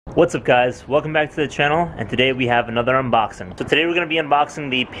What's up guys, welcome back to the channel, and today we have another unboxing. So today we're going to be unboxing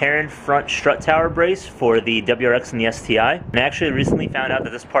the Perrin front strut tower brace for the WRX and the STI. And I actually recently found out that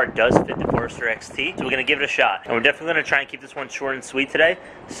this part does fit the Forester XT, so we're going to give it a shot. And we're definitely going to try and keep this one short and sweet today.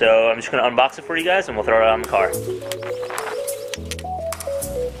 So I'm just going to unbox it for you guys and we'll throw it out in the car.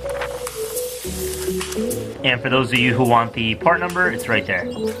 And for those of you who want the part number, it's right there.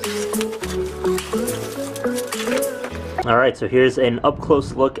 Alright, so here's an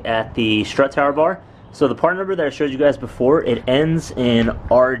up-close look at the strut tower bar. So the part number that I showed you guys before, it ends in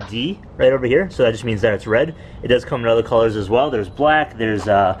RD right over here, so that just means that it's red. It does come in other colors as well. There's black, there's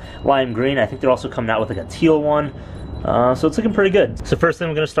lime green. I think they're also coming out with like a teal one. So it's looking pretty good. So first thing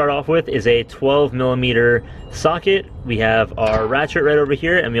we're going to start off with is a 12mm socket. We have our ratchet right over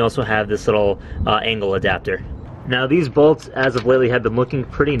here, and we also have this little angle adapter. Now these bolts, as of lately, have been looking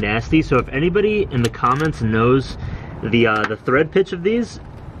pretty nasty, so if anybody in the comments knows the thread pitch of these,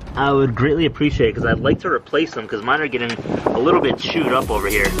 I would greatly appreciate it, because I'd like to replace them because mine are getting a little bit chewed up over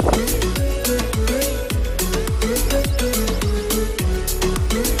here.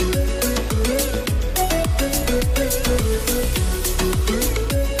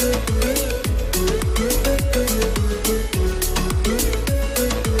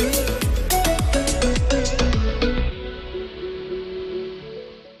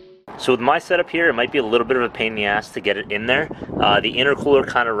 So with my setup here, it might be a little bit of a pain in the ass to get it in there. The intercooler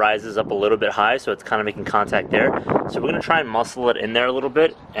kind of rises up a little bit high, so it's kind of making contact there. So we're going to try and muscle it in there a little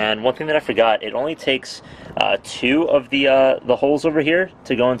bit. And one thing that I forgot, it only takes 2 of the holes over here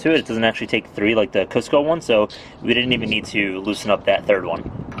to go into it. It doesn't actually take 3 like the Cusco one, so we didn't even need to loosen up that third one.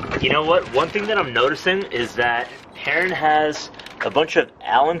 You know what? One thing that I'm noticing is that Perrin has a bunch of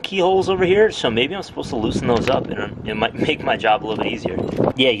Allen keyholes over here, so maybe I'm supposed to loosen those up and it might make my job a little bit easier.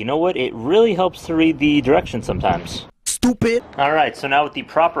 Yeah, you know what? It really helps to read the directions sometimes. Stupid! Alright, so now with the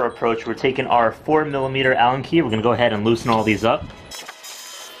proper approach, we're taking our 4mm Allen key. We're going to go ahead and loosen all these up.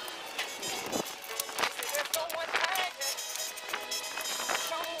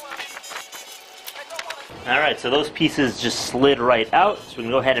 Alright, so those pieces just slid right out, so we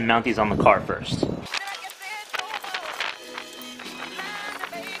can go ahead and mount these on the car first.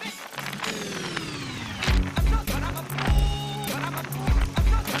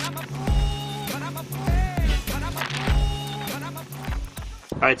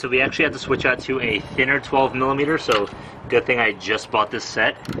 Alright, so we actually had to switch out to a thinner 12mm, so good thing I just bought this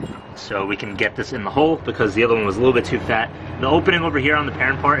set so we can get this in the hole, because the other one was a little bit too fat. The opening over here on the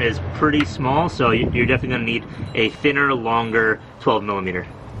Perrin part is pretty small, so you're definitely going to need a thinner, longer 12mm.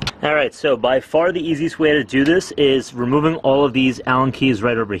 Alright, so by far the easiest way to do this is removing all of these Allen keys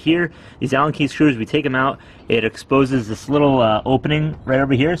right over here. These Allen key screws, we take them out, it exposes this little opening right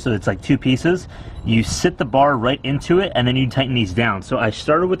over here, so it's like 2 pieces. You sit the bar right into it, and then you tighten these down. So I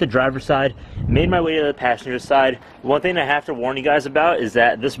started with the driver's side, made my way to the passenger side. One thing I have to warn you guys about is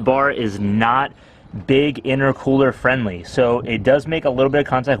that this bar is not big intercooler friendly, so it does make a little bit of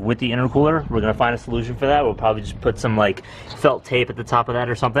contact with the intercooler. We're going to find a solution for that. We'll probably just put some like felt tape at the top of that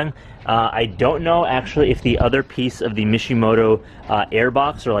or something. I don't know actually if the other piece of the Mishimoto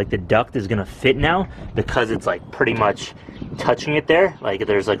airbox or like the duct is going to fit now, because it's like pretty much touching it there. Like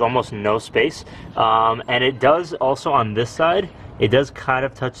there's like almost no space, and it does also on this side. It does kind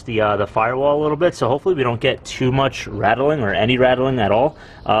of touch the firewall a little bit, so hopefully we don't get too much rattling or any rattling at all.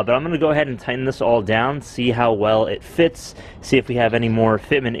 But I'm going to go ahead and tighten this all down, see how well it fits, see if we have any more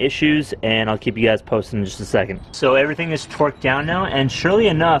fitment issues, and I'll keep you guys posted in just a second. So everything is torqued down now, and surely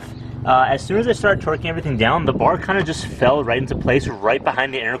enough, as soon as I started torquing everything down, the bar kind of just fell right into place right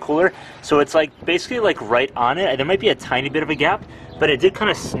behind the intercooler. So it's like basically like right on it. There might be a tiny bit of a gap, but it did kind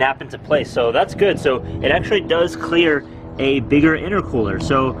of snap into place, so that's good. So it actually does clear a bigger intercooler.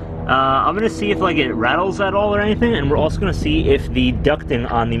 So I'm going to see if like it rattles at all or anything, and we're also going to see if the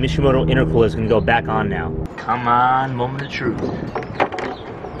ducting on the Mishimoto intercooler is going to go back on now. Come on, moment of truth.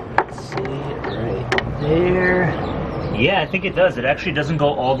 Let's see, right there. Yeah, I think it does. It actually doesn't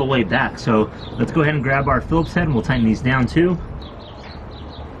go all the way back. So let's go ahead and grab our Phillips head and we'll tighten these down too.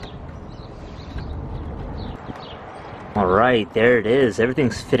 Alright, there it is.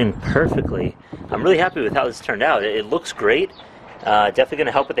 Everything's fitting perfectly. I'm really happy with how this turned out. It looks great. Definitely going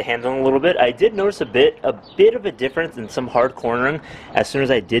to help with the handling a little bit. I did notice a bit of a difference in some hard cornering as soon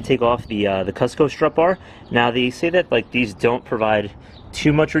as I did take off the Cusco strut bar. Now they say that like these don't provide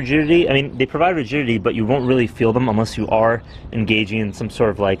too much rigidity. I mean, they provide rigidity, but you won't really feel them unless you are engaging in some sort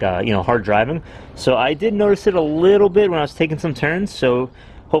of like you know, hard driving. So I did notice it a little bit when I was taking some turns. So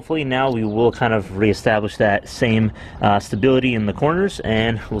hopefully now we will kind of reestablish that same stability in the corners,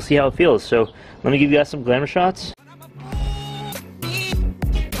 and we'll see how it feels. So let me give you guys some glamour shots.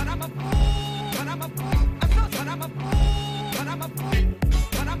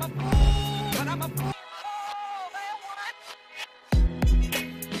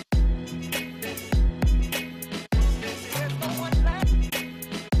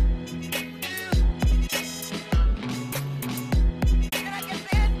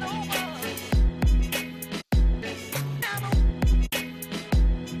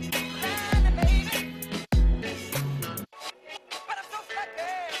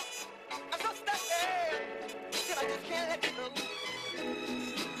 Let the